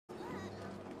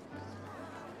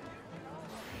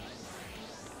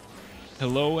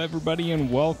Hello everybody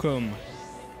and welcome.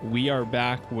 We are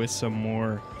back with some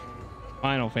more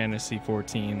Final Fantasy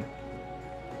XIV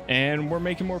and we're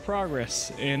making more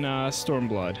progress in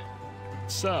Stormblood.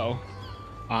 So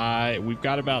we've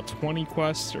got about 20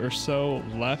 quests or so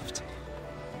left,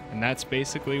 and that's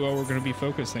basically what we're going to be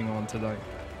focusing on tonight.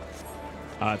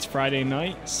 It's Friday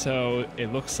night, so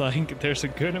it looks like there's a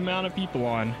good amount of people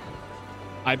on.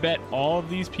 I bet all of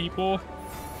these people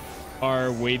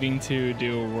are waiting to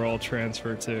do a world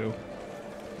transfer too.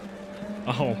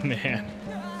 Oh man,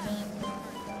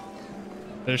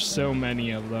 there's so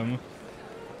many of them.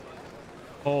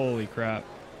 Holy crap.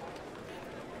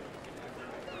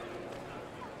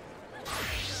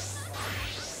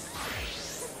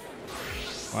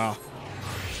 Wow.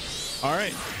 All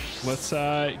right, let's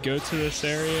go to this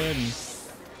area and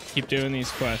keep doing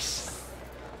these quests.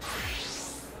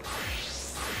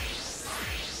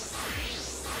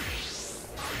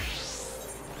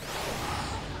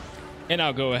 And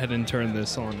I'll go ahead and turn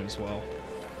this on as well.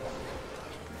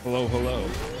 Hello, hello.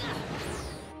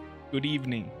 Good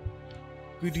evening.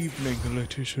 Good evening,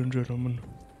 ladies and gentlemen.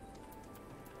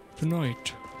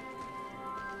 Tonight,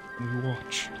 we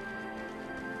watch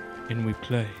and we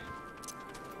play.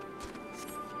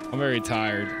 I'm very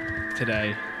tired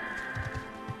today.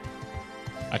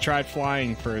 I tried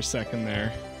flying for a second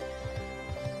there.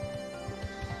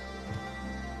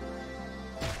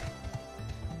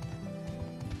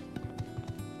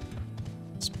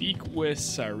 Speak with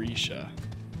Sarisha.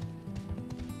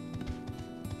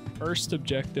 First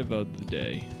objective of the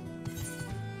day.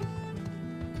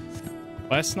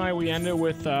 Last night we ended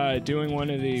with doing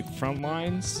one of the front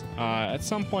lines. At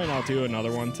some point I'll do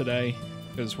another one today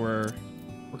because we're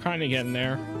kind of getting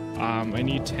there. I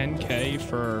need 10k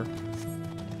for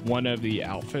one of the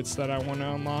outfits that I want to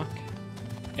unlock,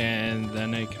 and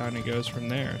then it kind of goes from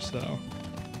there. So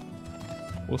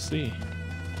we'll see.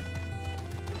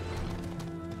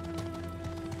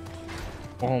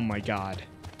 Oh my god.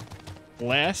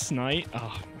 Last night,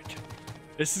 oh my god.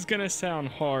 This is gonna sound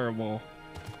horrible,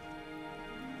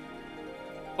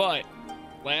 but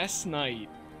last night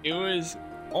it was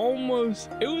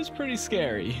pretty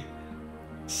scary.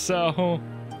 So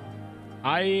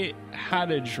I had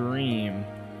a dream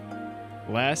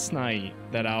last night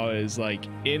that I was like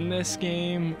in this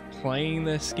game, playing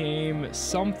this game,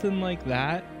 something like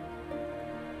that.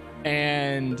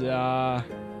 And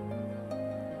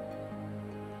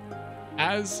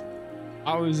as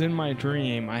I was in my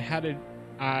dream,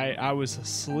 I was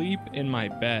asleep in my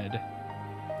bed,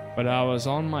 but I was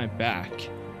on my back.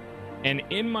 And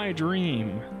in my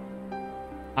dream,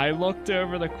 I looked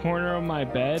over the corner of my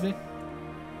bed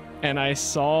and I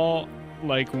saw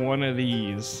like one of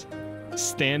these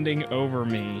standing over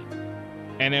me.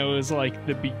 And it was like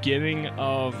the beginning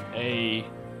of a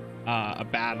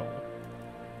battle.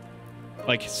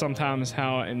 Like sometimes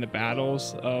how in the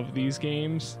battles of these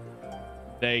games,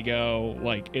 they go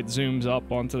like it zooms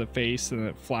up onto the face and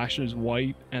it flashes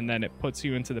white and then it puts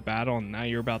you into the battle and now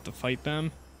you're about to fight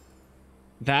them.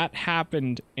 That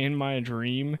happened in my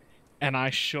dream and I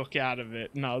shook out of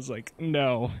it and I was like,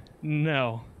 no.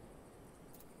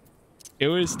 It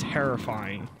was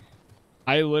terrifying.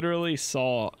 I literally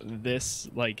saw this,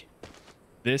 like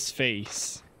this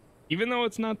face, even though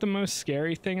it's not the most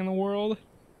scary thing in the world,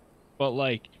 but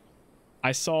like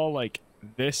I saw like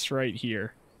this right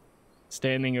here.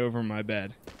 Standing over my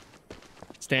bed,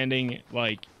 standing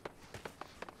like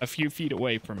a few feet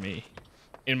away from me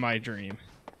in my dream.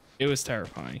 It was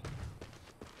terrifying.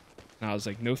 And I was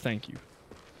like, no, thank you.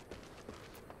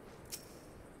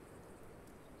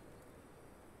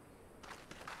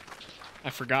 I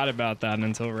forgot about that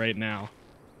until right now.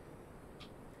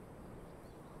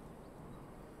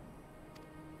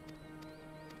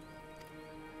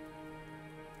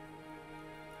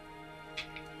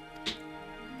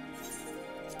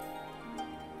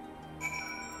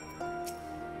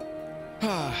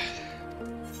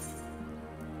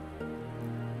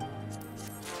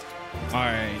 All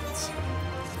right.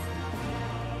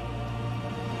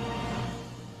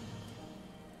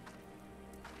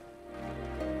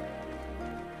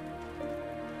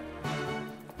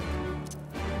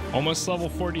 Almost level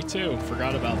 42.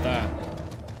 Forgot about that.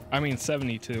 I mean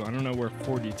 72. I don't know where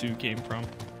 42 came from.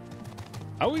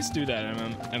 I always do that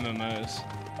in MMOs.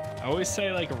 I always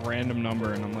say like a random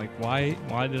number and I'm like, why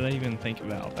did I even think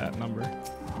about that number?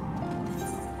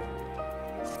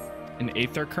 An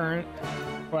Aether Current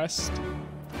quest.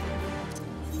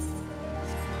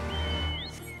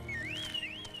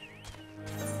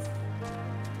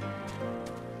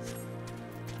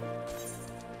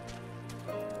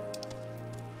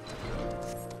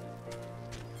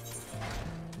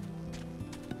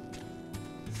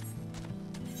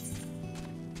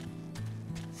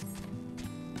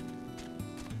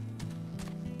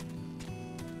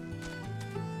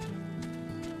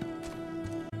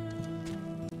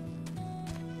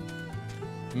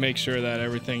 Make sure that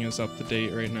everything is up to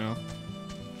date right now.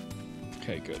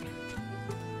 Okay, good.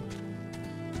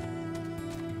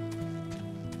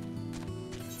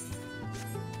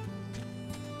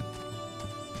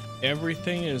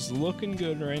 Everything is looking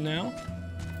good right now.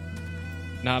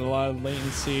 Not a lot of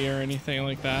latency or anything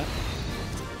like that.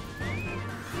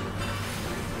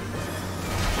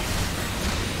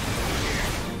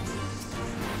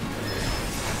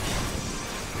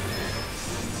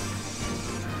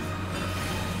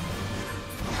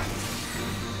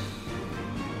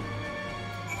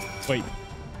 Wait,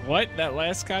 what? That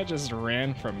last guy just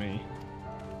ran from me.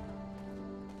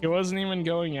 He wasn't even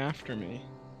going after me.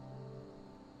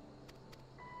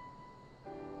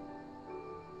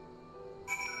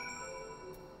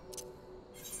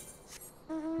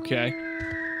 Okay.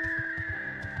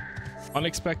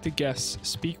 Unexpected guests.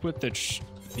 Speak with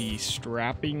the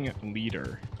strapping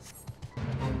leader.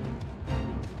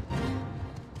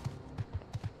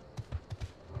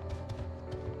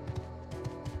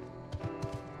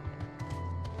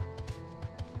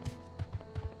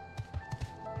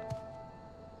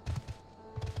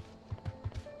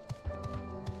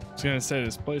 I was gonna say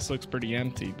this place looks pretty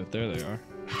empty, but there they are.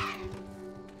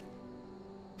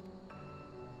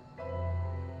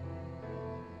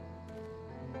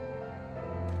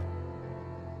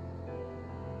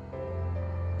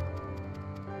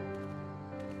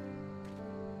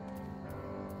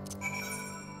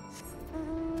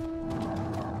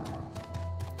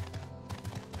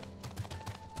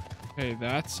 Okay,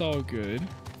 that's all good.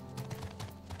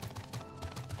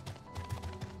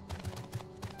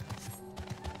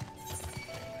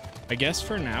 I guess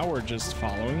for now we're just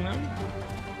following them.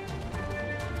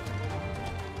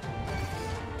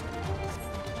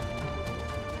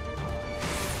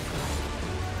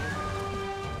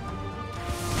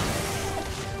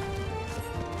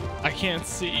 I can't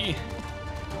see.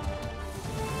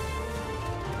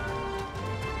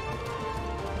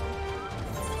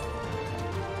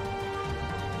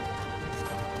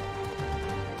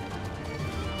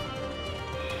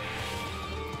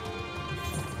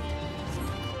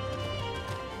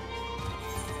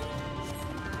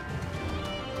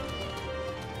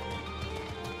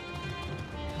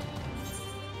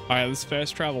 All right, let's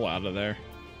fast travel out of there.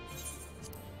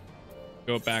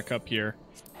 Go back up here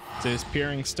to his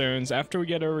peering stones. After we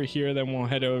get over here, then we'll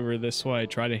head over this way,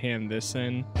 try to hand this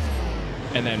in.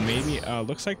 And then maybe,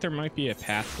 looks like there might be a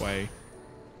pathway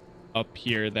up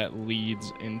here that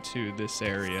leads into this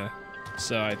area.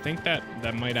 So I think that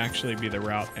might actually be the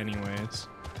route anyways.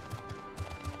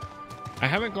 I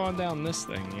haven't gone down this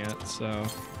thing yet, so.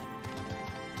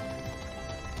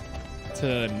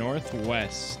 To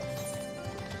northwest.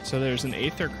 So there's an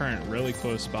aether current really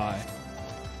close by.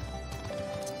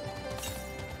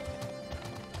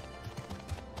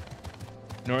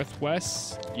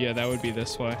 Northwest? Yeah, that would be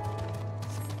this way.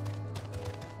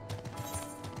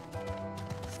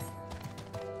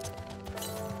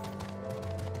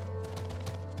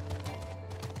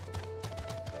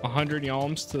 A 100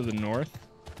 yalms to the north.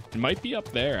 It might be up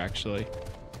there, actually.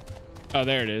 Oh,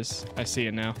 there it is. I see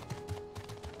it now.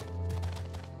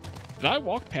 Did I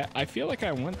walk past? I feel like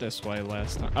I went this way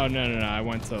last time. Oh, no, I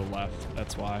went to the left.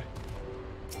 That's why.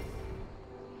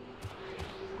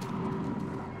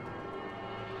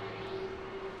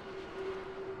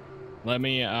 Let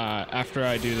me, after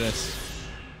I do this,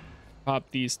 pop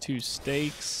these 2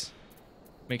 stakes.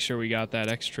 Make sure we got that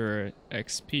extra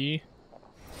XP.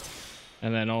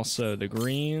 And then also the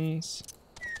greens.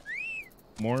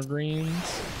 More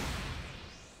greens.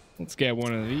 Let's get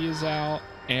one of these out.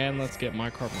 And let's get my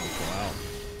carbuncle out.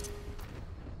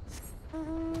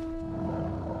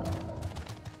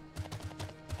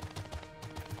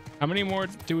 How many more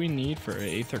do we need for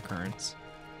aether currents?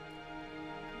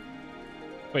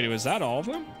 Wait, was that all of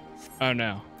them? Oh,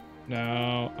 no.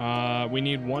 No, we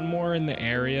need 1 more in the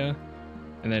area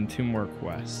and then 2 more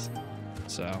quests.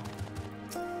 So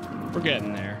we're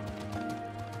getting there.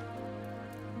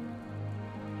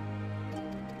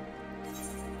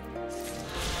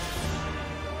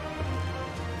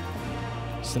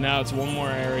 So now it's 1 more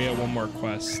area, 1 more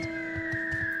quest.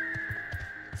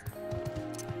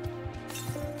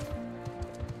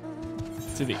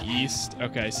 To the east.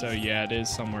 Okay, so yeah, it is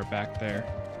somewhere back there.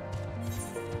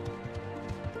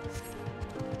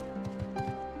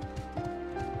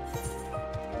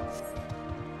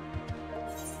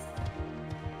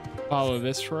 Follow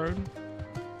this road.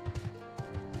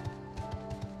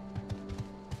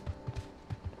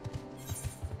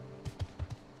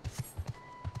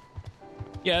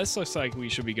 Yeah, this looks like we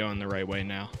should be going the right way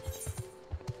now.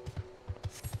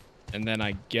 And then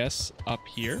I guess up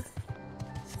here.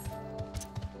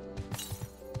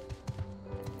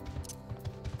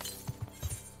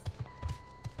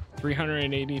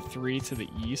 383 to the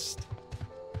east.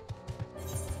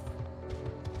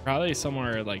 Probably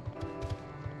somewhere like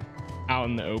out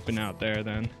in the open out there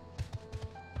then.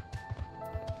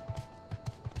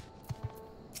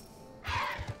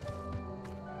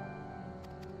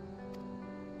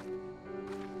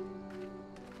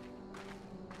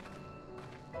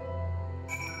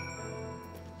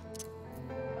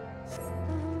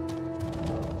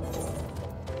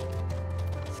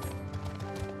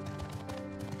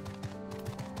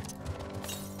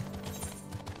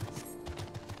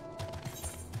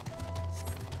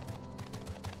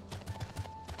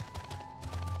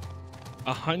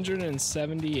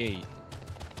 $178.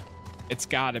 It's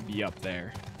gotta be up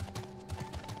there.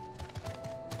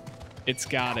 It's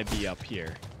gotta be up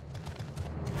here.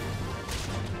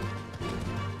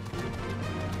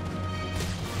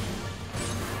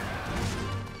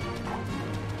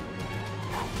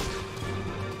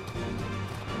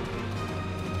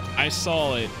 I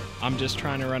saw it. I'm just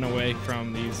trying to run away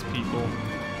from these people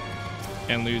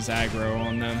and lose aggro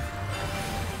on them.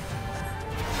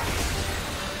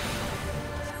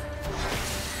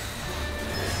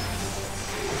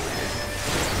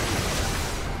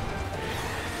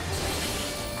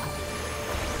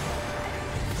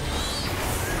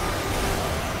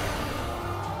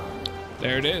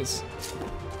 There it is.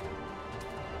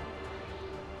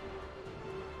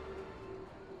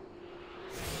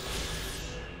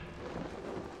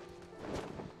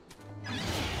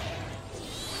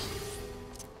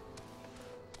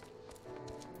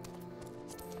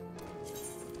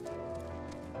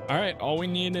 All right, all we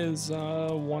need is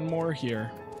one more here,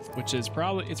 which is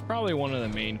probably one of the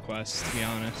main quests, to be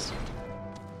honest.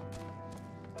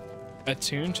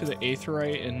 Attuned to the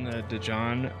Aetheryte in the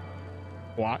Dajan.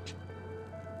 What?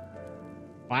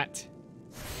 What?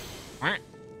 What?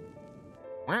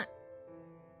 What?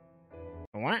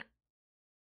 What?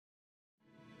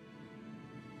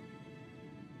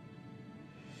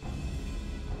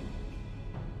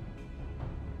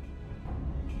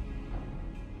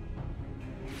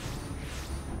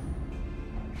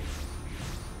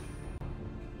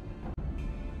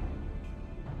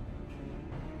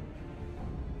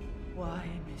 Why,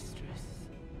 mistress?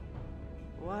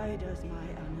 Why does my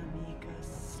Anamika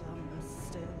slumber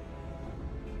still?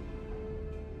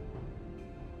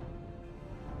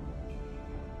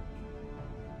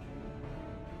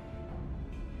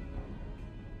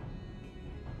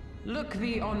 Look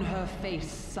thee on her face,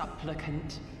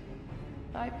 supplicant.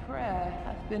 Thy prayer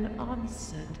hath been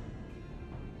answered.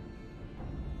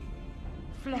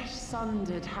 Flesh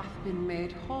sundered hath been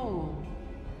made whole.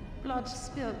 Blood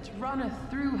spilt runneth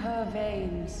through her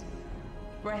veins.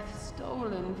 Breath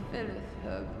stolen filleth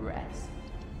her breast.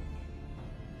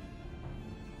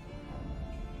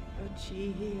 But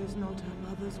she hears not her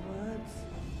mother's words,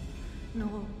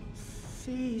 nor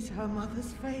sees her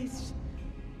mother's face.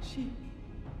 She's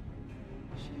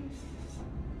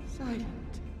silent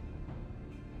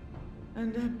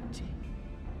and empty.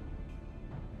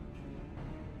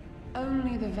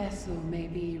 Only the vessel may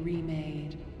be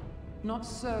remade, not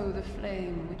so the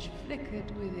flame which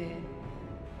flickered within.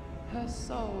 Her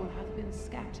soul hath been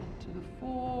scattered to the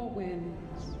four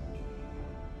winds.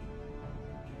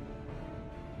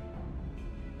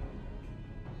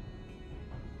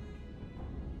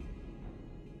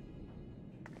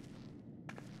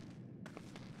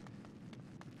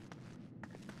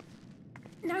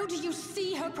 Now do you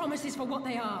see her promises for what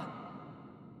they are?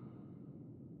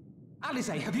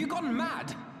 Alisaie, have you gone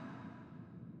mad?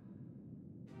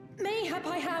 Mayhap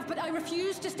I have, but I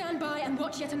refuse to stand by and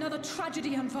watch yet another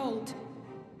tragedy unfold.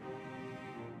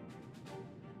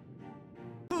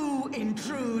 Who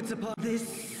intrudes upon this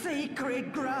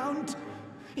sacred ground?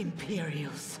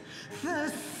 Imperials,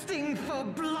 thirsting for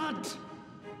blood!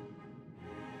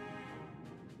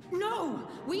 No!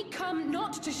 We come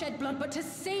not to shed blood, but to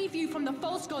save you from the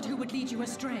false god who would lead you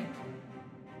astray.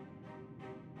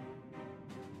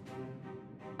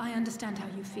 I understand how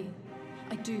you feel.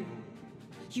 I do.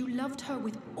 You loved her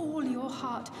with all your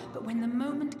heart, but when the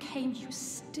moment came, you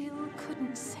still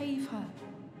couldn't save her.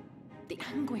 The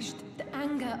anguish, the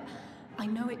anger, I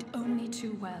know it only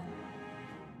too well.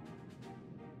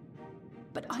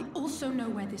 But I also know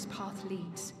where this path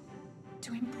leads.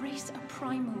 To embrace a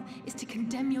primal is to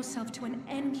condemn yourself to an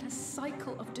endless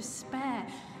cycle of despair.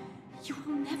 You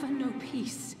will never know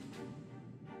peace.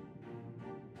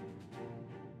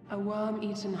 A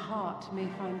worm-eaten heart may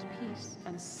find peace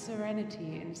and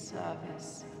serenity in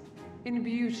service, in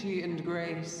beauty and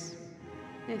grace.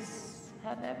 This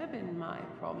hath ever been my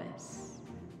promise.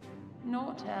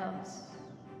 Naught else.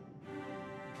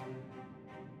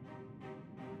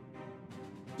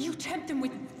 You tempt them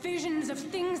with visions of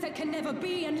things that can never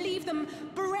be and leave them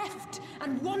bereft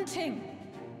and wanting.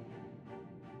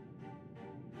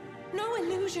 No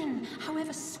illusion,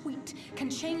 however sweet, can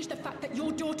change the fact that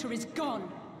your daughter is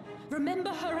gone. Remember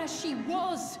her as she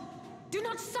was. Do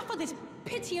not suffer this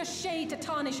piteous shade to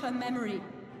tarnish her memory.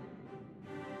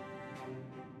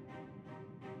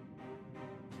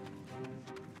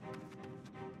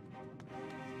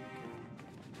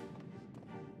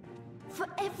 For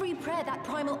every prayer that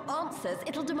Primal answers,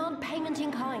 it'll demand payment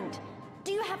in kind.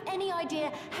 Do you have any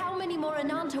idea how many more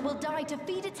Ananta will die to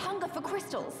feed its hunger for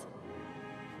crystals?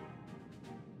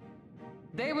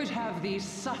 They would have thee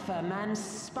suffer man's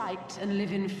spite and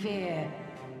live in fear.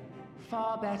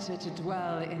 Far better to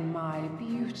dwell in my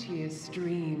beauteous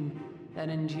dream than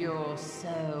endure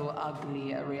so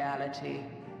ugly a reality.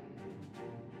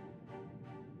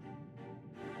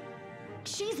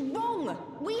 She's wrong!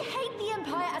 We hate the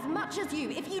Empire as much as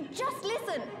you, if you just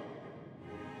listen!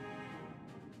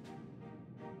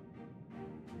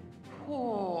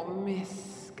 Poor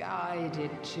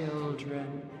misguided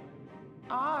children.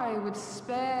 I would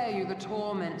spare you the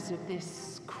torments of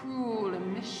this cruel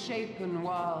and misshapen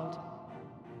world.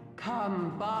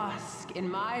 Come, bask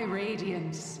in my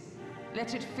radiance.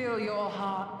 Let it fill your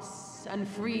hearts and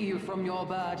free you from your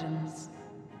burdens.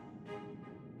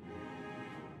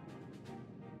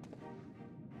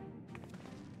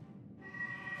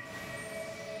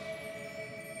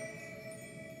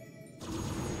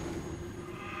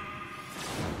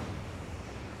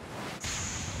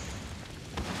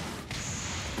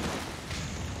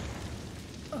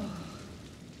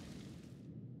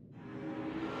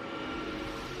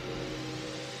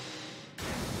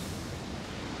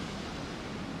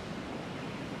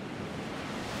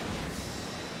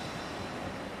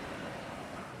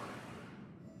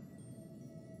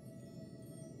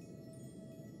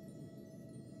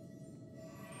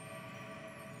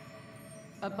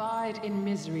 Abide in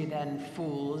misery then,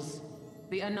 fools.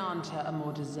 The Ananta are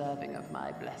more deserving of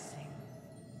my blessing.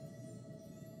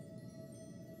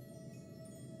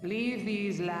 Leave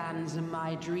these lands and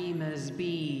my dreamers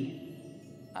be.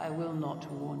 I will not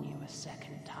warn you a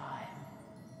second time.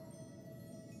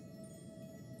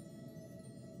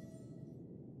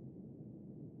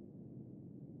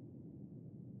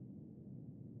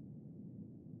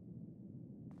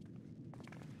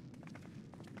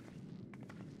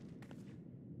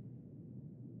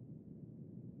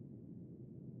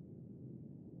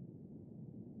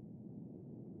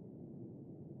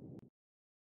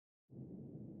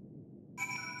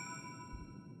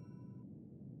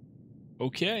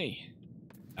 Okay,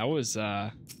 that was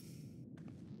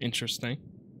interesting.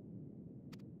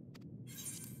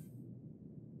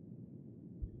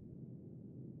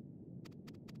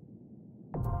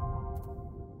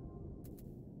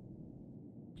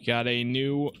 Got a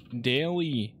new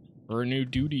daily, or a new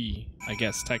duty, I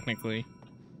guess technically.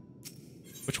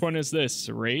 Which one is this?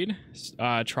 Raid?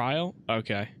 Trial?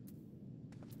 Okay.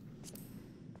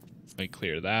 Let me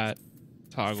clear that.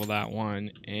 Toggle that one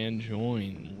and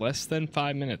join. Less than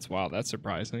 5 minutes. Wow, that's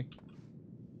surprising.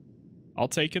 I'll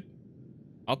take it.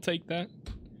 I'll take that.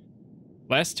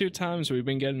 Last 2 times we've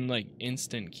been getting like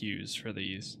instant queues for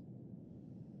these.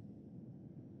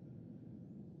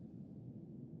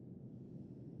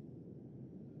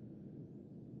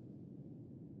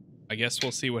 I guess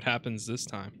we'll see what happens this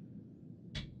time.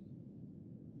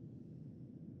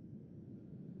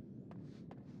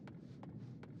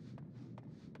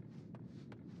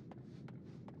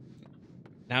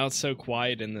 Now it's so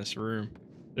quiet in this room.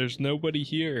 There's nobody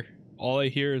here. All I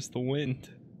hear is the wind.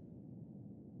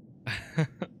 Let's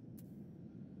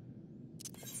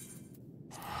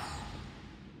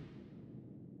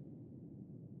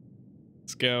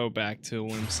go back to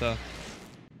Limsa.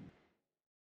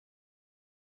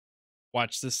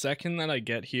 Watch, the second that I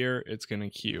get here, it's gonna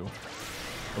queue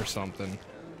or something.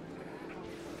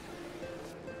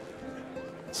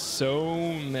 So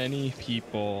many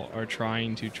people are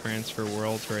trying to transfer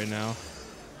worlds right now.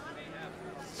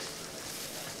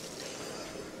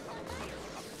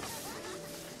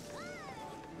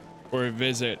 Or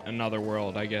visit another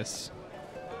world, I guess.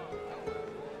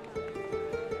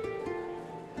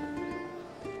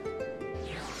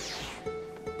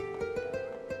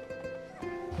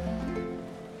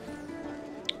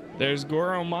 There's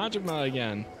Goro Majima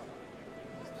again.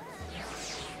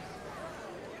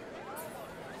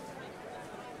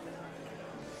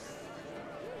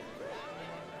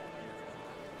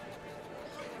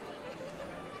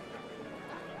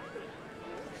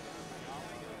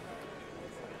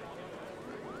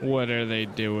 What are they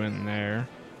doing there?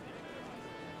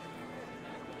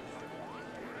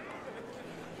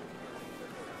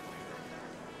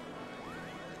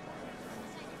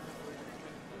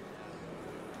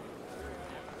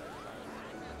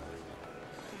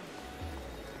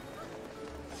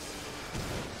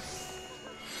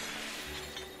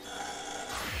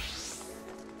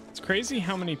 crazy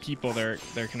how many people there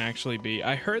can actually be.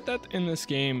 I heard that in this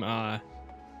game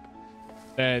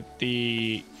that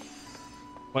the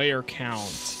player count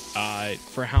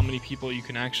for how many people you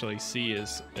can actually see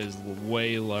is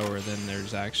way lower than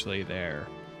there's actually there,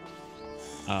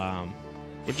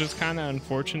 which is kind of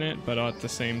unfortunate, but at the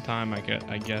same time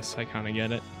I guess I kind of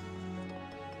get it.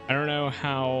 I don't know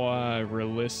how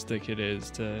realistic it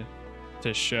is to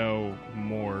show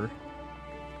more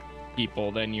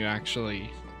people than you actually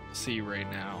see right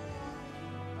now.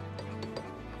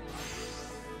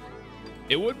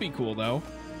 It would be cool though.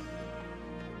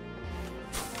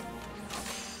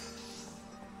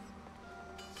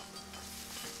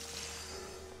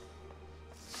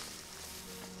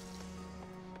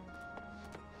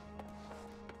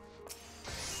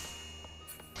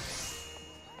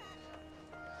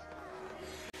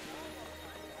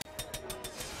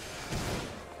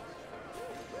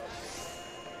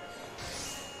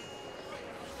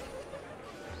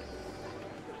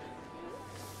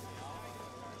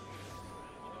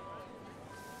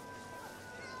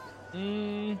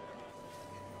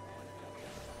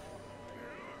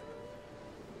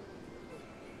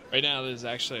 Right now, this is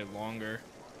actually longer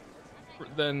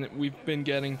than we've been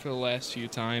getting for the last few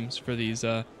times for these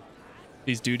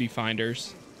duty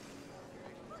finders.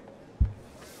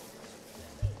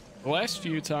 The last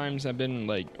few times have been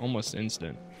like almost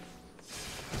instant.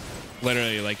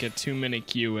 Literally like a 2-minute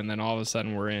queue, and then all of a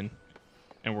sudden we're in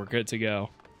and we're good to go.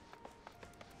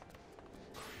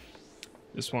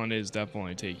 This one is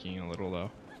definitely taking a little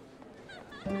though.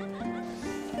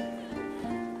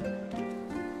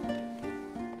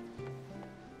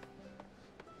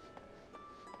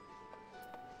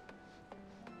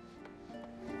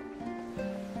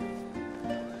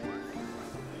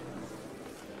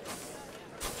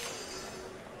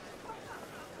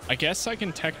 I guess I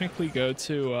can technically go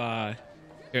to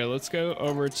here, let's go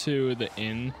over to the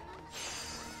inn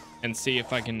and see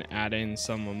if I can add in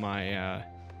some of my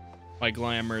my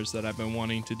glamours that I've been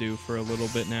wanting to do for a little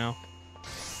bit now.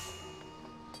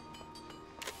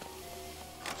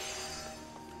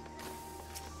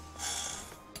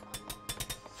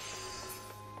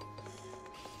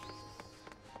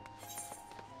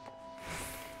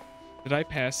 Did I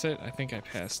pass it? I think I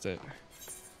passed it.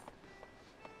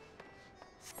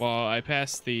 Well, I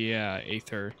passed the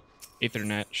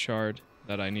Ethernet shard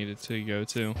that I needed to go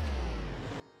to.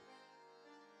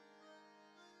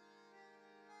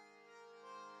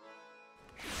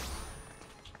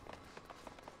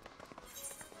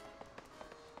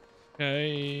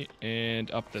 Okay,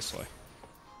 and up this way.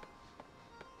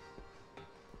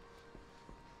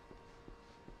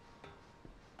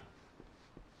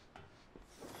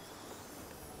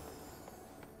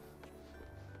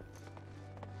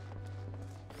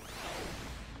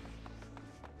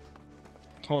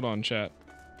 Hold on, chat.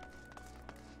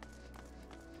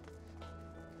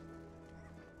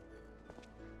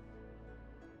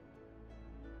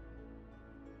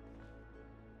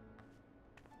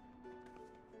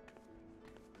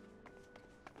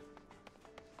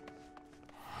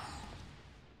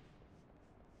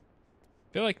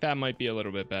 I feel like that might be a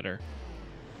little bit better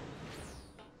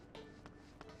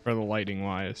for the lighting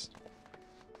wise.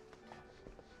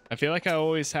 I feel like I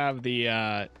always have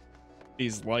the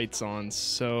these lights on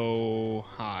so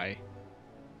high.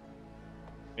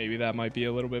 Maybe that might be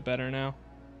a little bit better now.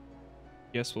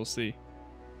 Guess we'll see.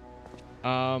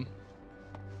 I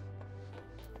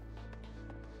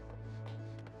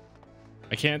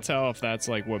can't tell if that's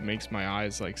like what makes my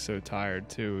eyes like so tired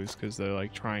too, is because they're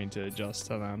like trying to adjust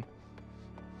to them.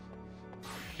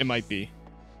 It might be.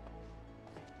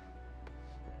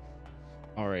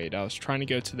 All right, I was trying to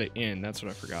go to the inn. That's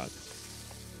what I forgot.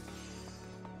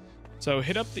 So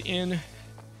hit up the inn,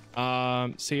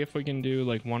 see if we can do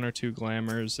like 1 or 2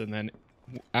 glamours, and then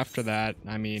after that,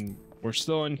 I mean, we're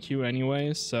still in queue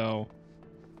anyways, so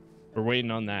we're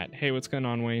waiting on that. Hey, what's going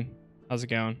on, Wayne? How's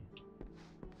it going?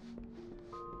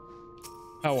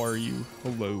 How are you?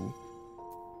 Hello.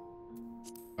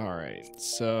 All right,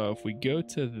 so if we go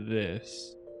to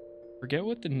this, forget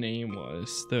what the name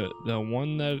was. The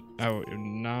one that, oh,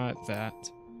 not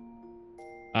that.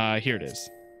 Here it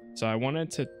is. So I wanted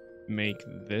to make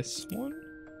this one.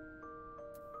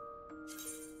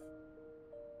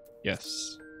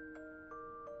 Yes.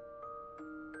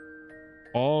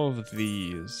 All of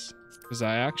these, because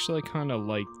I actually kind of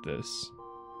like this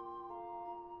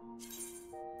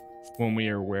when we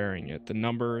are wearing it. The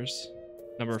numbers,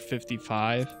 number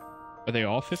 55. Are they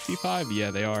all 55?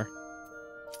 Yeah, they are.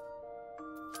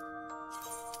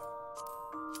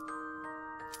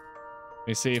 Let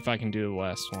me see if I can do the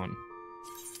last one.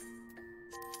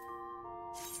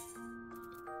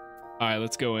 All right,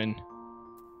 let's go in.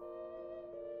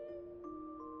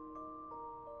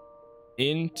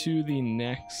 Into the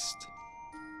next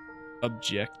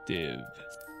objective.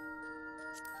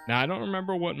 Now, I don't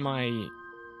remember what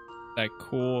that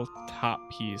cool top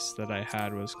piece that I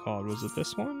had was called. Was it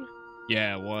this one?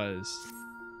 Yeah, it was.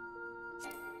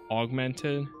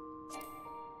 Augmented.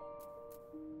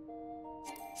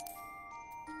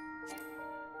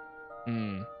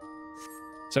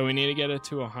 So we need to get it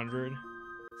to 100.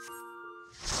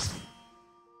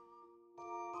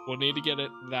 We'll need to get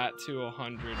that to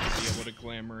 100 to be able to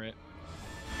glamour it.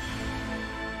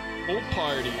 Full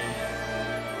party.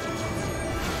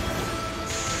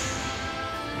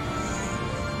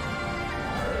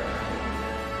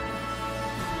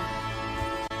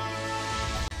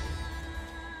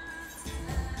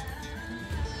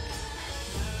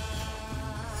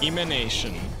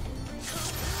 Emanation.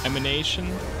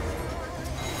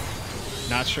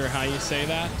 Not sure how you say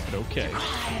that, but okay.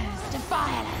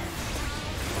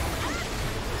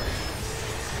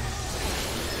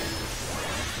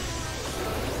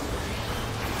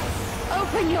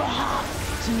 Open your heart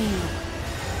to me.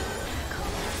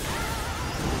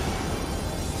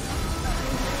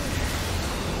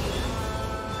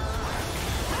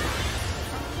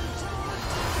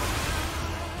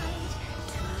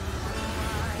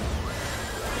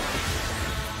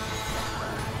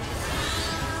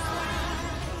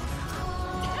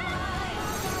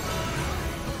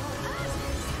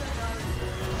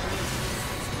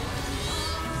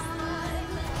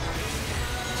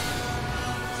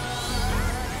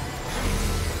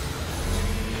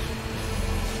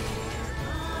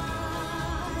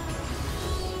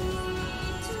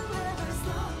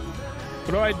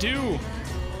 What do I do?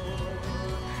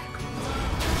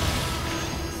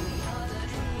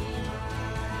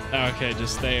 Okay,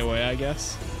 just stay away, I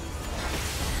guess.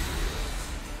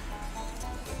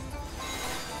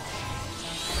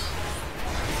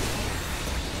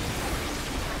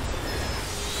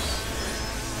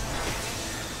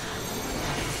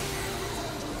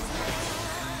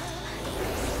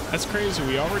 That's crazy.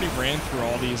 We already ran through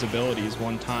all these abilities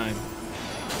one time.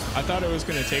 I thought it was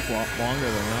going to take longer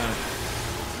than that.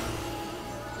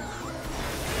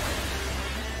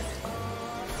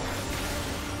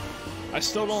 I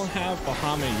still don't have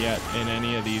Bahamut yet in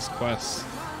any of these quests.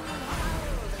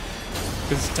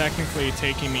 It's technically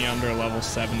taking me under level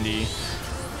 70,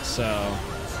 so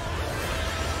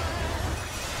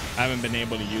I haven't been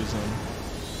able to use them.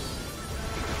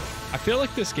 I feel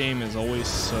like this game is always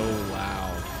so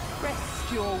loud.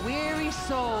 Rest your weary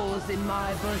souls in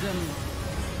my bosom.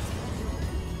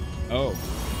 Oh.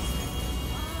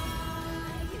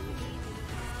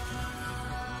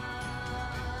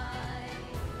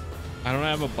 I don't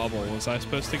have a bubble. Was I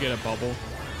supposed to get a bubble?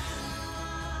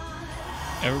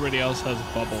 Everybody else has a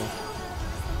bubble.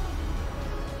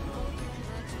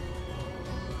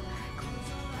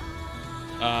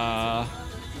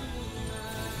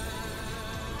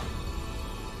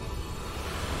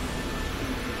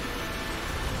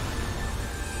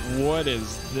 What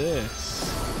is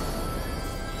this?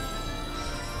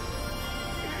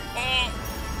 Oh,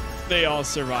 they all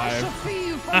survived. I shall free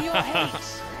you from your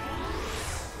hate.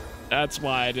 That's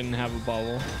why I didn't have a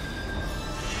bubble.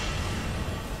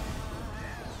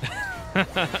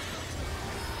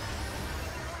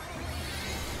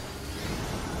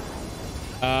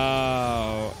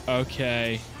 Oh,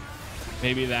 okay.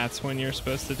 Maybe that's when you're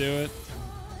supposed to do it.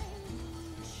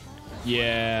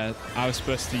 Yeah, I was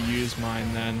supposed to use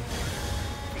mine then.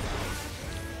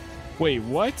 Wait,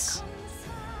 what?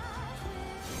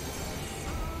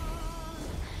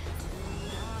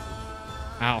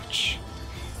 Ouch.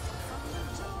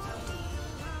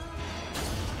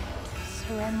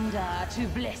 Surrender to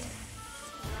bliss.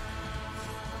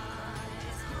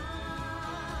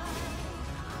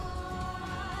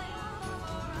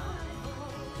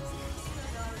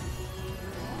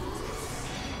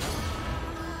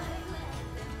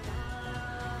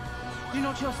 Do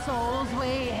not your souls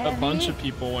weigh heavy? A bunch of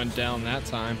people went down that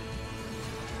time.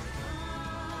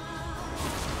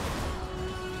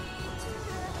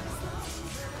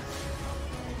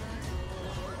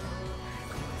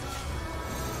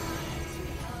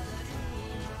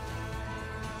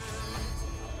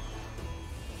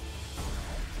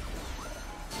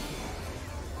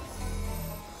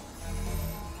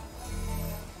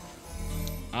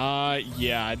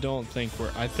 Yeah, I think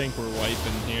we're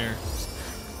wiping here.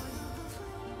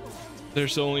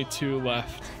 There's only 2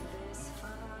 left.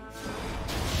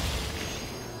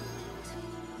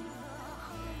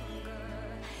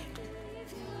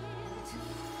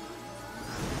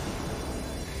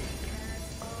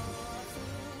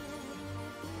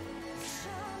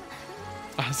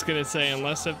 was gonna say,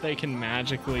 unless if they can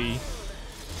magically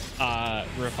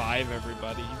revive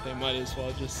everybody, they might as well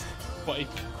just wipe.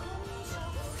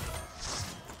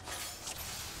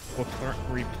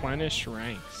 Replenish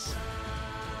ranks.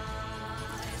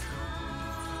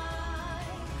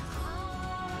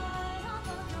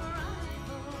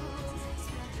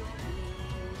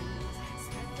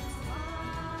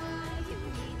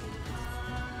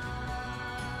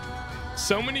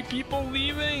 So many people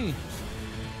leaving.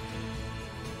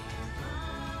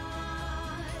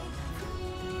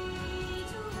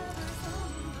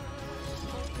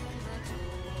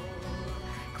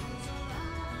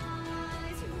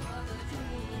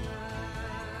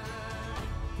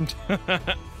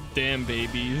 Damn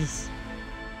babies.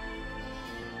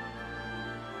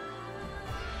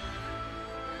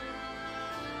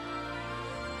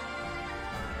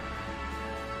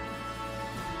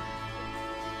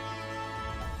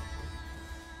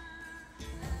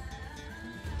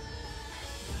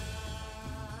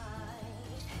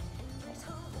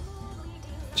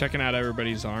 Checking out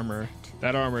everybody's armor.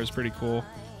 That armor is pretty cool.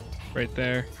 Right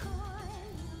there.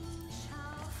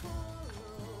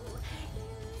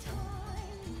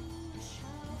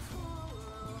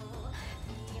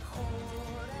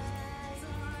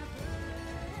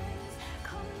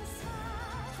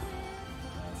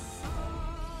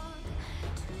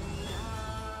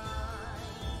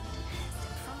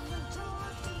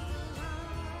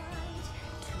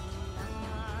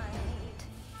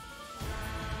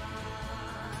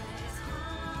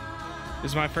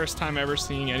 This is my first time ever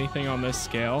seeing anything on this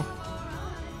scale.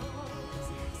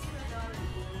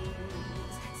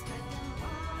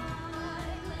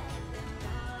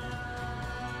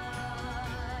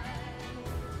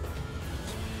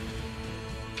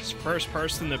 First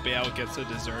person to bail gets a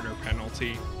deserter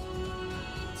penalty.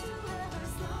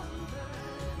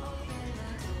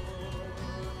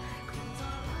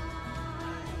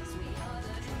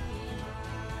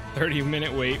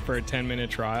 "30-minute wait for a 10-minute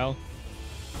trial."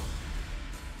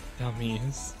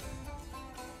 Dummies.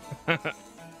 How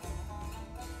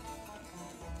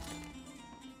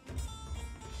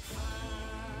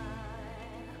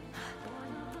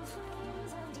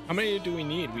many do we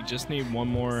need? We just need one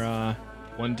more,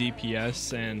 one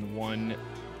DPS and one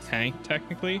tank,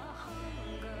 technically.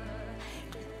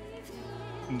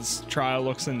 This trial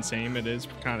looks insane. It is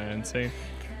kind of insane.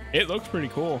 It looks pretty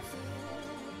cool.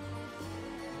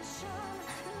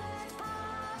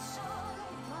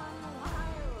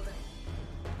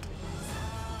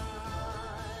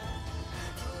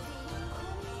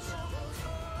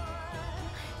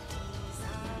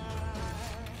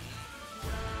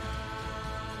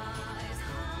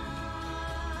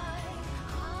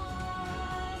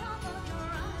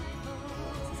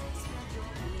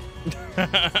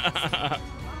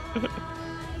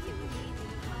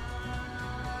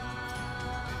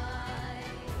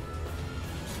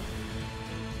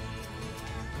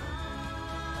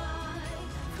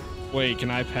 Wait,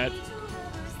 can I pet?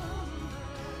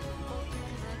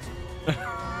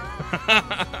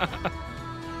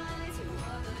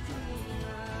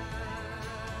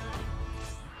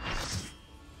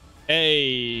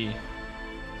 Hey.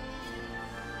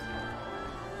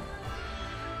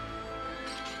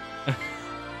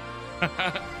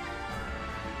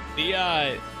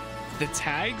 The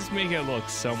tags make it look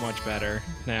so much better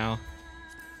now.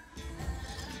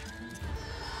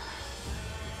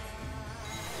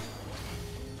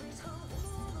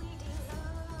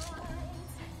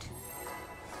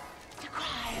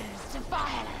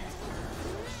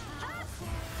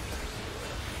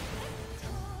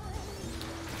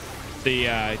 The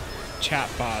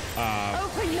chatbot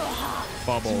Open your heart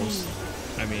bubbles.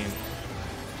 I mean.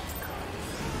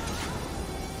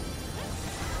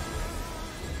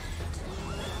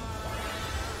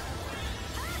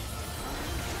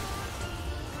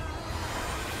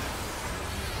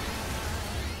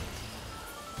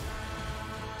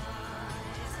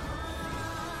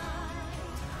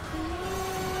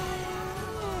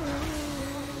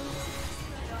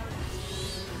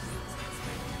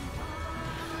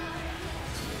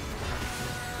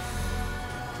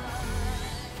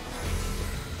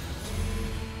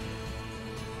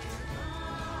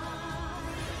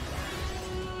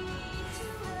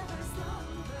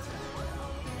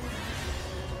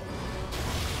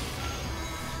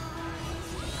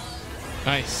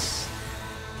 Nice.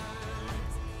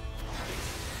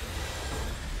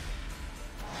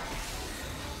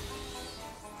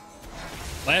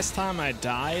 Last time I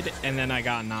died and then I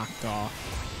got knocked off.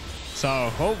 So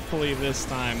hopefully this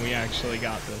time we actually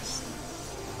got this.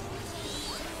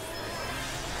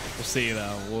 We'll see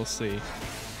though, we'll see.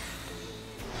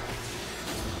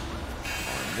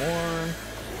 One more.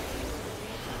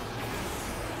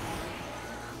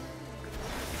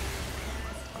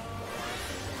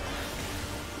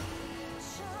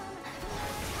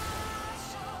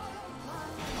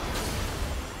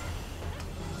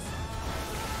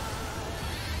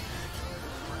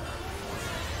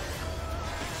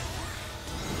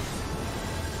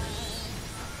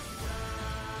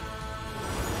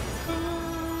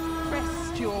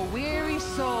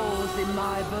 souls in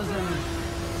my bosom.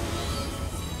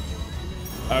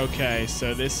 Okay,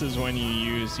 so this is when you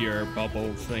use your bubble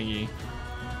thingy.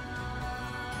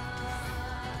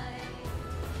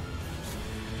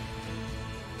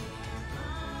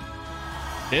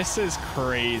 This is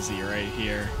crazy right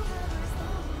here.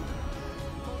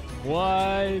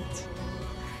 What?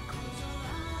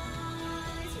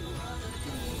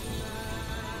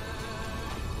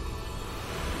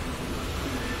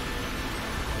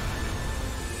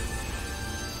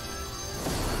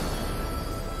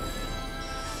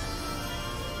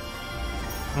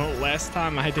 Well, last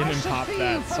time I didn't pop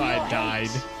that, so I died.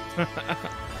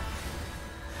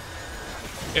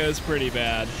 It was pretty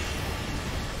bad.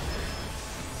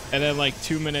 And then like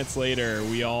 2 minutes later,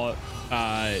 we all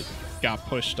got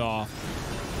pushed off.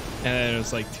 And then it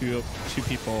was like two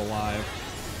people alive.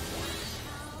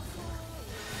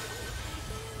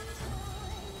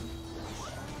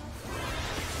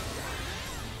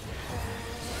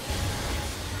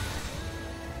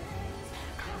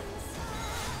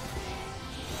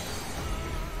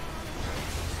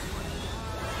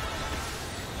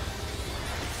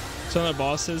 Some of the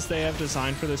bosses they have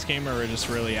designed for this game are just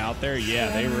really out there. Yeah,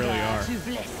 they really are.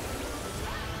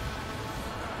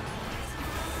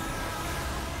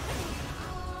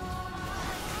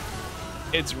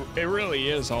 It really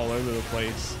is all over the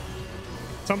place.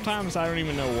 Sometimes I don't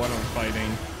even know what I'm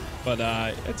fighting, but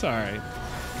it's all right.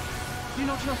 Do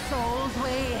not your souls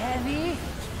weigh heavy?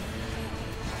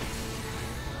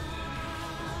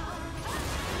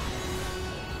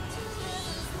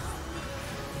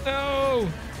 No.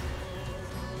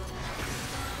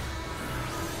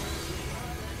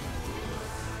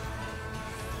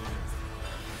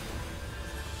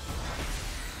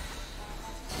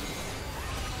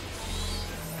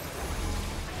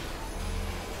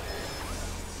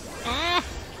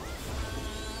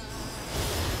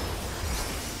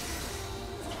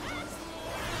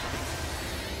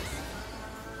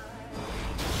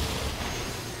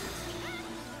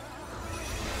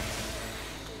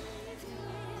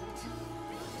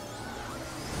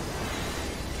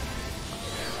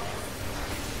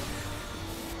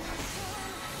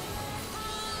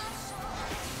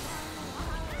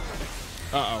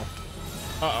 Uh-oh.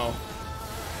 Uh-oh.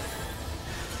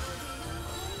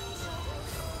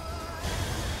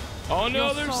 Oh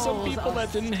no, there's some people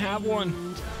that didn't have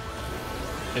one.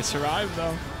 They survived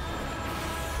though.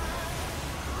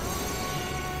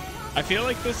 I feel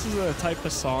like this is the type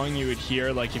of song you would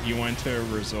hear like if you went to a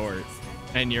resort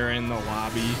and you're in the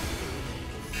lobby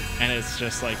and it's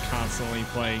just like constantly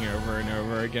playing over and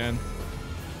over again.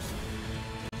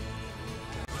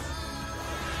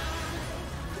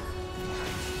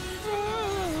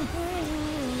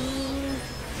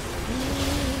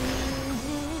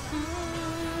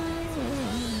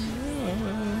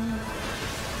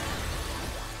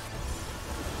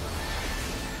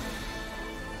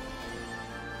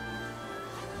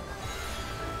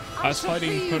 I was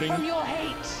fighting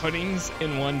puddings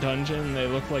in one dungeon. They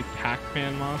look like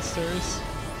Pac-Man monsters.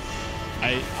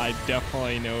 I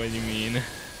definitely know what you mean.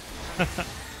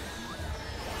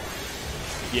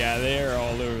 Yeah, they are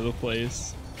all over the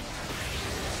place.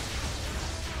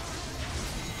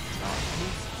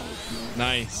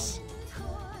 Nice.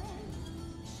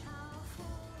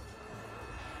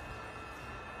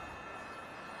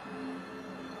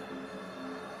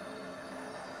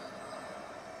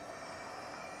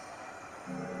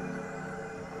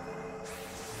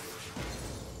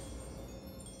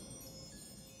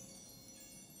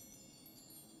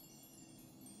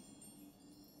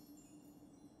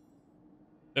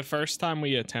 The first time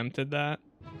we attempted that,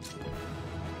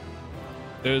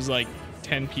 there was like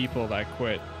 10 people that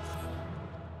quit.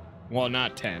 Well,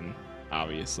 not 10,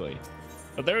 obviously,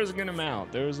 but there was a good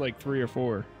amount. There was like 3 or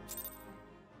 4.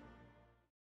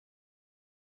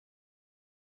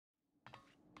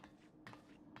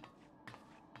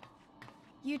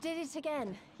 You did it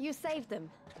again. You saved them.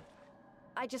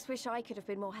 I just wish I could have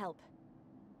been more help.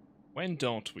 When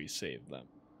don't we save them?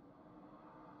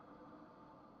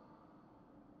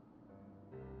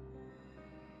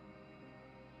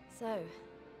 So,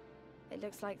 it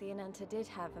looks like the Ananta did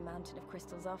have a mountain of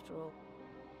crystals after all.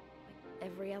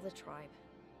 Like every other tribe.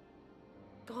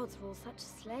 Gods were all such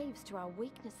slaves to our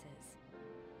weaknesses.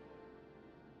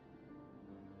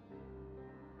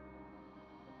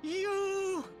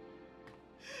 You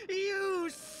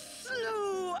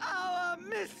slew our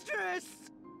mistress!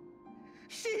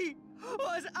 She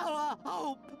was our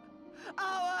hope!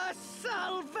 Our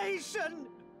salvation!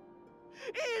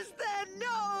 Is there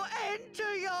no end to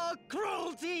your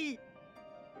cruelty?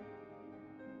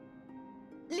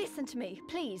 Listen to me,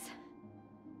 please.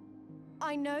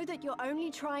 I know that you're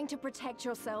only trying to protect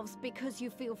yourselves because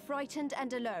you feel frightened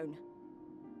and alone.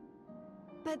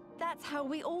 But that's how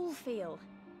we all feel,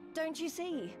 don't you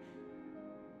see?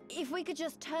 If we could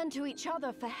just turn to each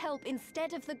other for help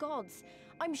instead of the gods,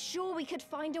 I'm sure we could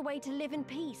find a way to live in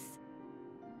peace.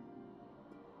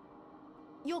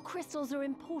 Your crystals are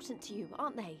important to you,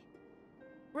 aren't they?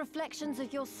 Reflections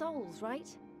of your souls, right?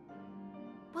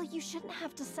 Well, you shouldn't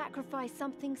have to sacrifice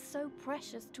something so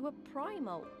precious to a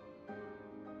primal.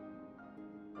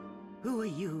 Who are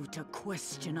you to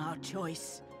question our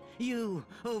choice? You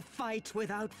who fight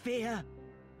without fear?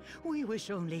 We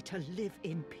wish only to live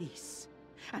in peace.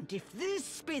 And if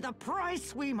this be the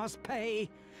price we must pay,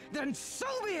 then so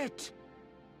be it!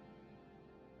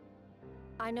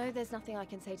 I know there's nothing I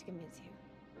can say to convince you.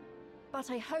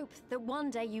 But I hope that one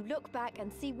day you look back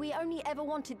and see we only ever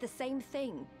wanted the same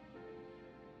thing.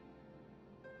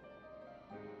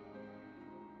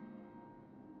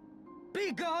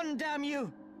 Begone, damn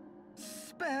you!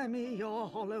 Spare me your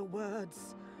hollow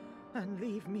words, and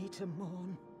leave me to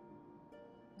mourn.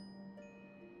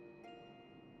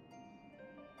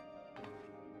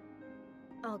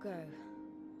 I'll go.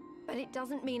 But it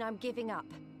doesn't mean I'm giving up.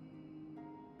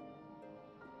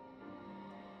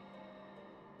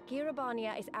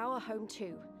 Girabania is our home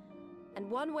too. And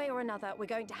one way or another, we're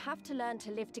going to have to learn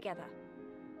to live together.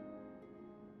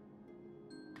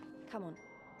 Come on.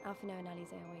 Alphino and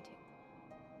Alize are waiting.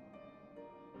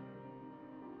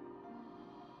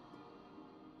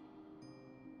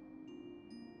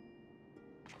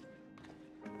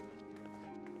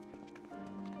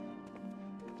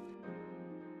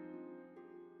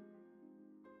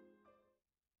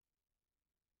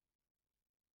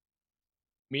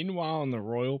 Meanwhile, in the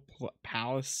royal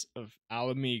palace of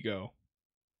Alamigo.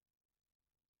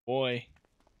 Boy.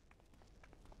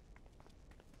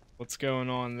 What's going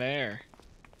on there?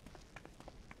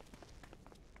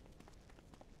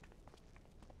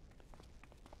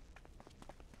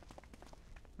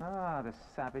 Ah, the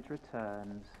savage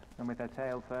returns, and with her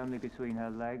tail firmly between her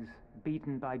legs,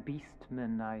 beaten by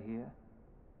beastmen, I hear.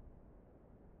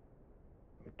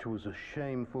 It was a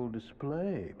shameful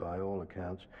display, by all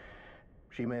accounts.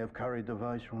 She may have curried the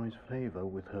Viceroy's favor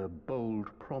with her bold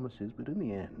promises, but in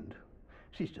the end,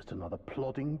 she's just another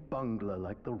plodding bungler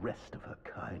like the rest of her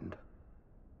kind.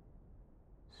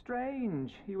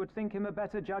 Strange. You would think him a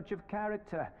better judge of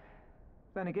character.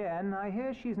 Then again, I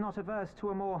hear she's not averse to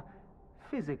a more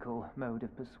physical mode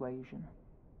of persuasion.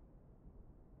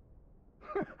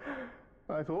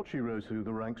 I thought she rose through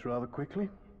the ranks rather quickly,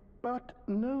 but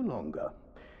no longer.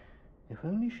 If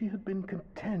only she had been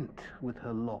content with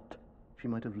her lot, she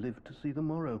might have lived to see the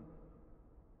morrow.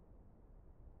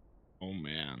 Oh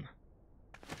man.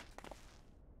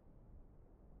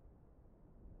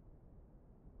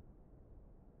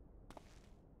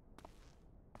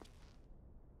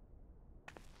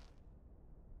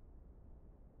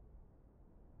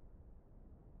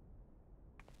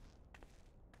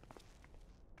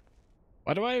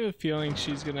 Why do I have a feeling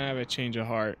she's gonna have a change of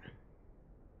heart?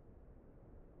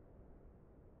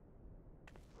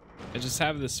 I just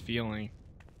have this feeling.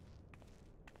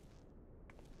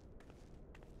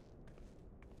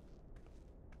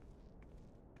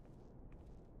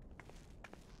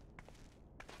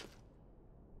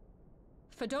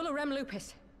 Fadola Rem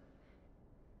Lupus.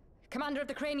 Commander of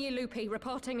the Crania Lupi,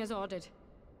 reporting as ordered.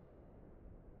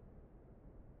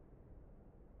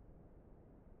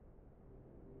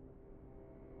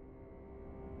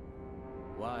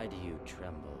 Why do you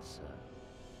tremble, sir?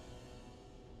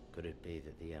 Could it be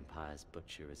that the Empire's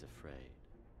butcher is afraid?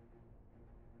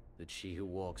 That she who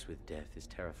walks with death is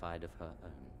terrified of her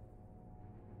own?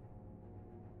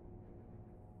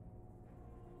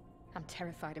 I'm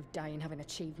terrified of dying having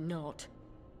achieved naught.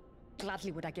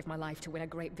 Gladly would I give my life to win a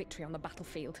great victory on the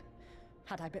battlefield,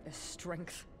 had I but the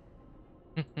strength.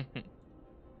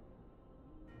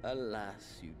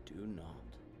 Alas, you do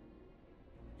not.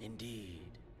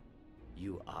 Indeed,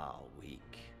 you are weak.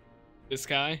 This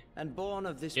guy? And born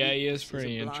of this yeah, he is weakness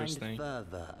pretty a blind interesting.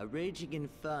 fervor, a raging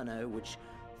inferno which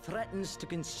threatens to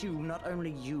consume not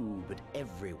only you, but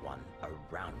everyone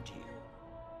around you.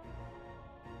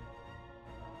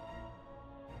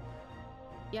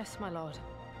 Yes, my lord.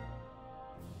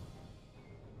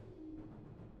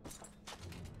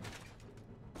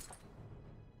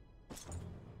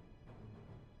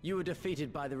 You were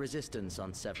defeated by the Resistance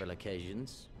on several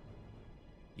occasions.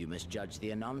 You misjudged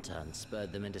the Ananta and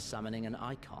spurred them into summoning an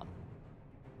icon.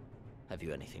 Have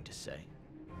you anything to say?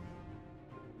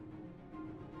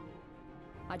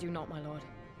 I do not, my lord.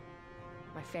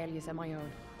 My failures are my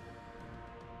own.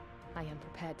 I am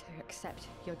prepared to accept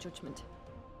your judgment.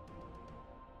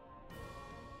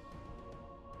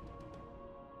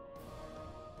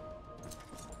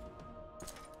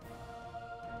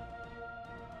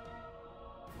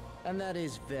 And that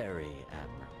is very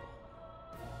admirable.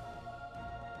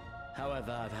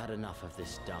 However, I've had enough of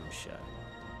this dumb show.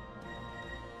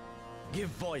 Give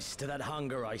voice to that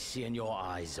hunger I see in your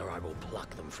eyes, or I will pluck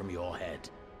them from your head.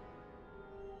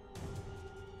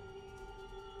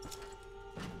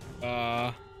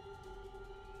 I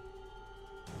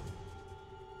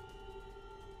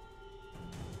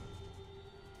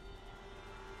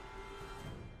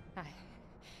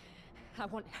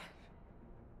want...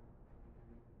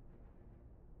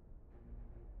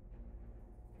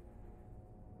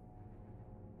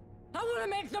 I want to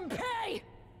make them pay!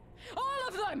 All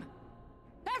of them!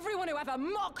 Everyone who ever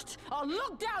mocked or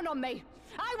looked down on me!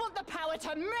 I want the power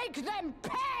to make them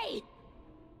pay!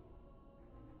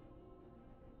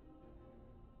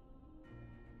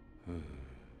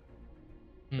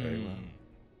 Very well.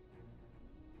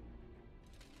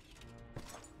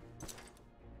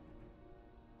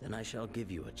 Then I shall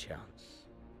give you a chance.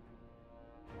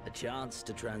 A chance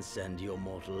to transcend your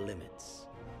mortal limits.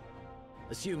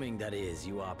 Assuming, that is,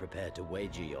 you are prepared to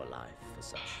wager your life for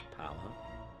such power.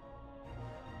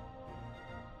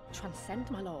 Transcend,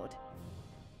 my lord.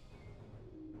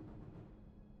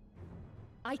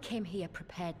 I came here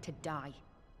prepared to die.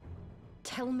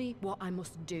 Tell me what I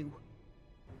must do.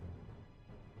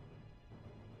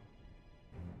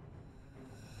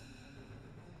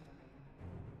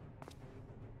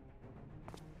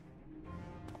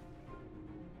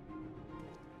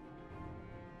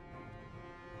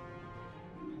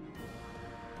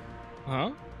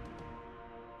 Huh?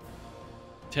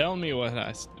 Tell me what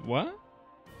what?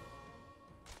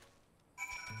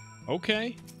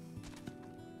 Okay.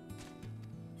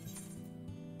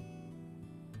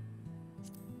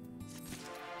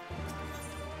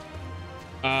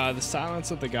 The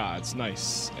Silence of the Gods,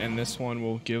 nice. And this one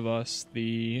will give us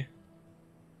the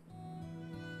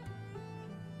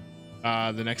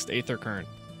next Aether Current.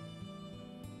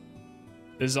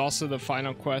 This is also the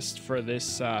final quest for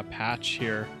this patch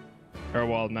here. Or,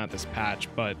 well, not this patch,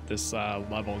 but this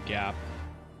level gap.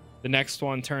 The next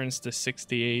one turns to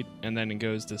 68, and then it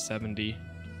goes to 70.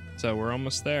 So we're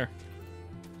almost there.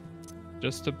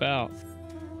 Just about.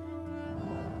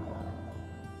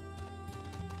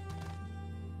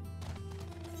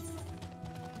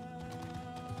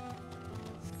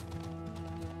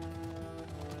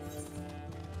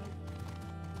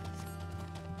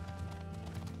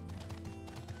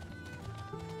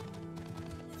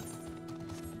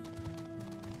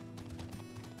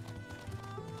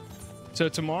 So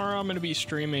tomorrow I'm going to be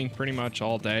streaming pretty much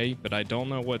all day, but I don't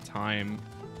know what time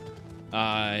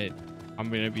I'm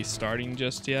going to be starting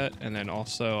just yet. And then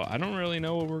also, I don't really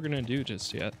know what we're going to do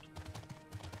just yet.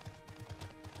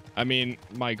 I mean,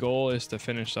 my goal is to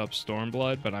finish up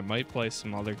Stormblood, but I might play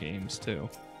some other games too.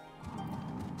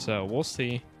 So we'll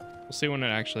see. We'll see when it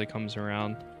actually comes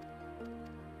around.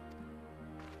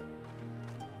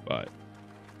 But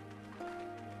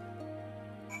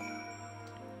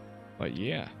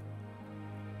yeah.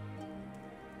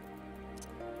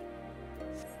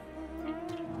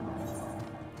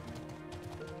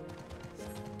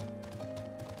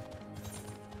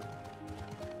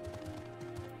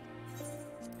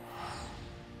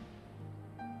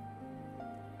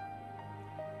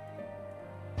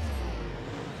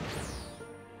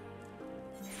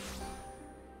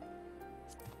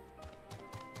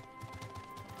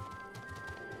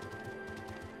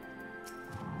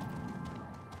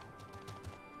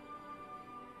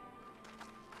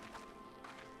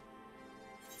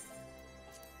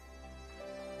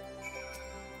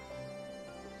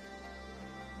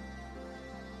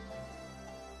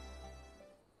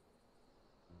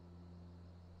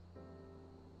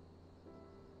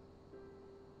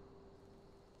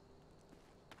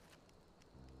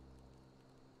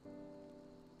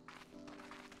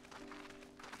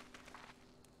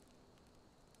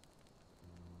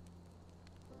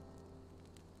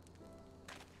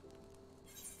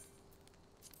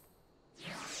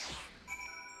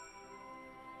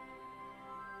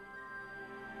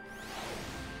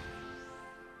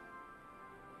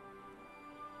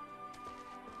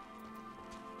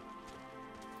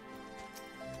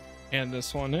 And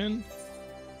this one in.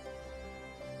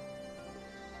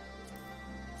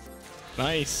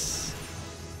 Nice.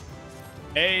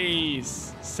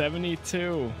 Ace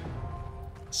 72.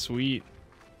 Sweet.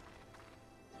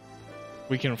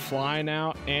 We can fly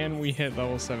now and we hit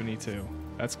level 72.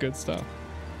 That's good stuff.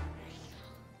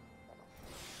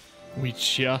 We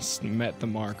just met the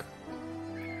mark.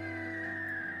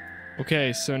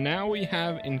 Okay, so now we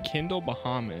have Enkindle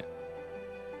Bahamut.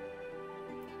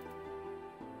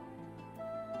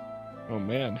 Oh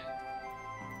man.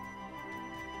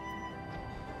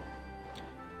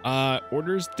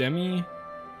 Orders Demi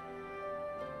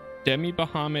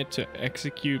Bahamut to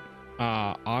execute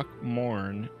Ak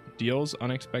Morn, deals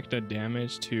unexpected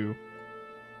damage to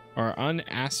or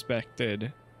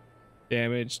unaspected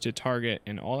damage to target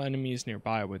and all enemies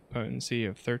nearby with potency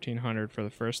of 1300 for the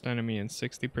first enemy and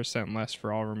 60% less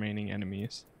for all remaining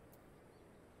enemies.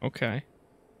 Okay.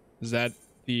 Is that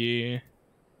the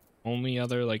only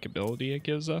other like ability it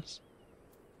gives us?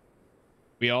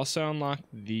 We also unlock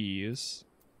these.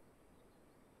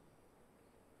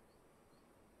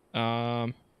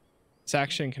 This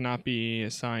action cannot be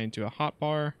assigned to a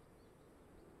hotbar.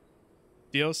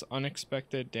 Deals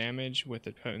unexpected damage with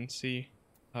the potency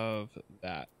of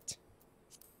that.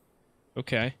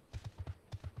 Okay.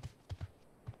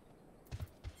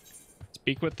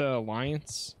 Speak with the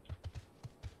Alliance.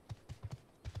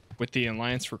 With the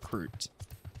Alliance recruit.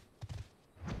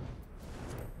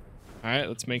 Alright,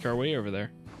 let's make our way over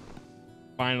there.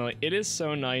 Finally, it is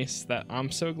so nice that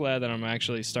I'm so glad that I'm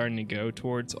actually starting to go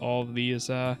towards all of these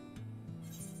the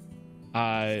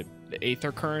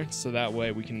Aether Currents, so that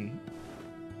way we can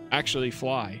actually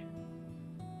fly.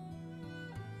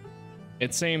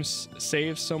 It saves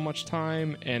so much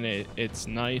time, and it's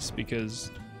nice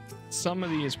because some of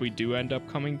these we do end up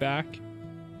coming back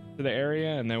to the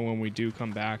area, and then when we do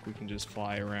come back, we can just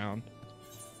fly around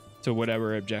to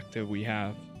whatever objective we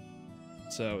have.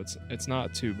 So it's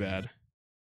not too bad.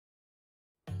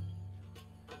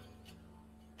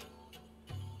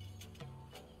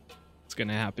 What's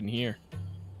gonna happen here?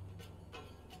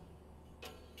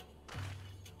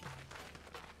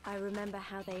 I remember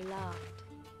how they laughed.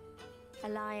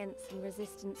 Alliance and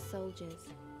Resistance soldiers,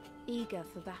 eager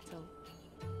for battle,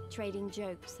 trading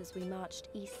jokes as we marched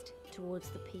east towards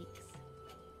the peaks.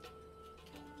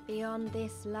 Beyond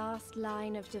this last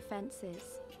line of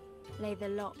defenses lay the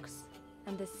locks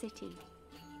and the city.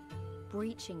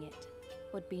 Breaching it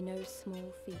would be no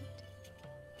small feat.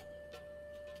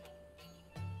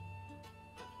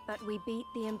 But we beat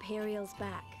the Imperials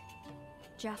back,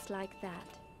 just like that.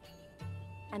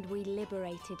 And we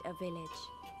liberated a village,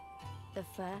 the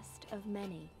first of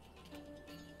many.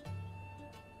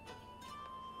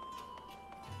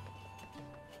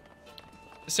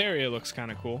 This area looks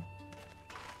kind of cool.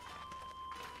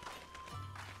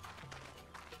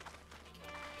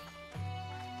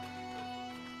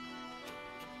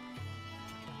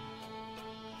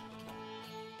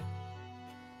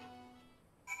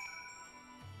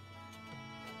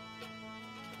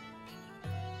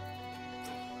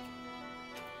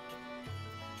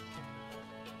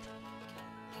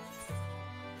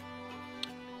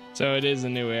 So it is a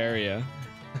new area.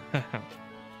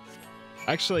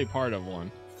 Actually part of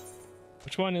one.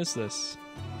 Which one is this?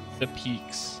 The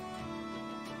peaks.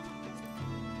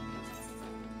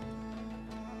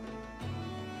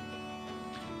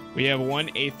 We have one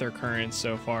Aether Current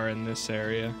so far in this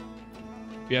area.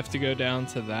 We have to go down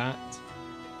to that.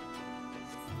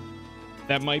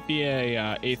 That might be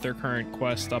a Aether Current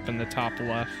quest up in the top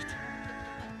left.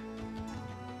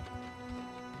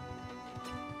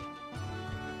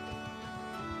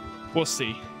 We'll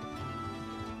see.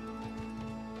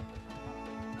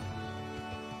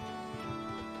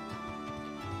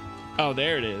 Oh,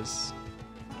 there it is.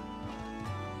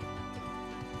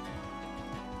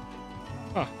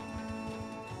 Huh.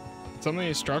 Some of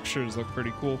these structures look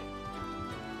pretty cool.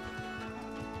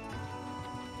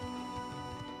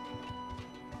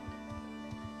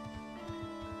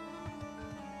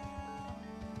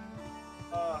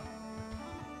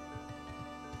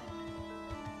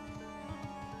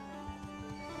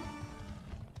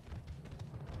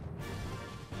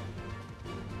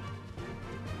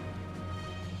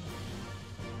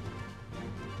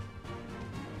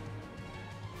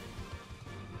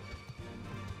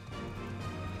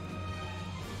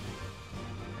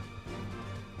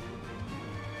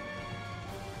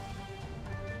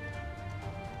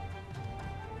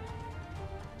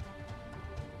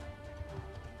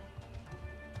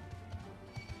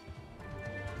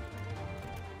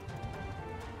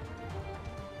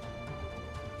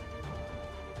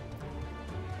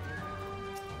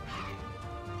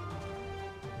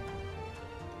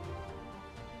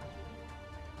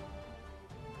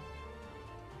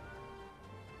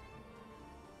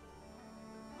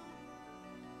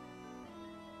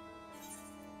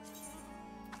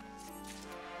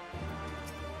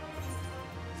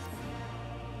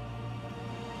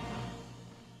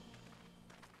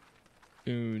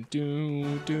 Do.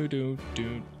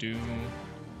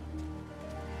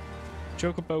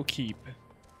 Chocobo Keep.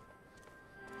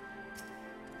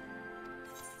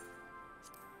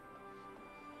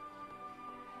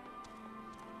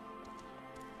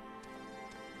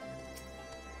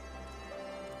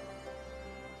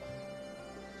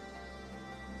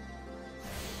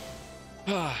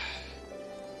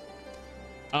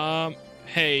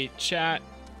 Hey, chat.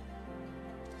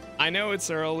 I know it's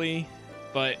early,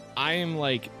 but I am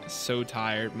like so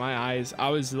tired. My eyes, I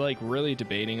was like really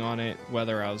debating on it,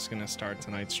 whether I was gonna start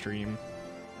tonight's stream.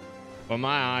 But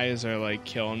my eyes are like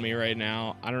killing me right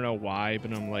now. I don't know why,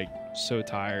 but I'm like so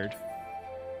tired.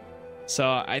 So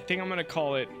I think I'm gonna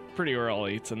call it pretty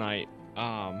early tonight,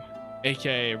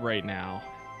 aka right now.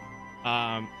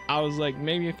 I was like,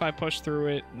 maybe if I push through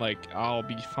it, like I'll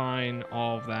be fine,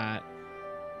 all of that.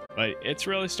 But it's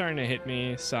really starting to hit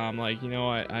me, so I'm like, you know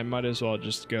what, I might as well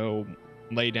just go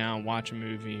lay down, watch a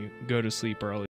movie, go to sleep early.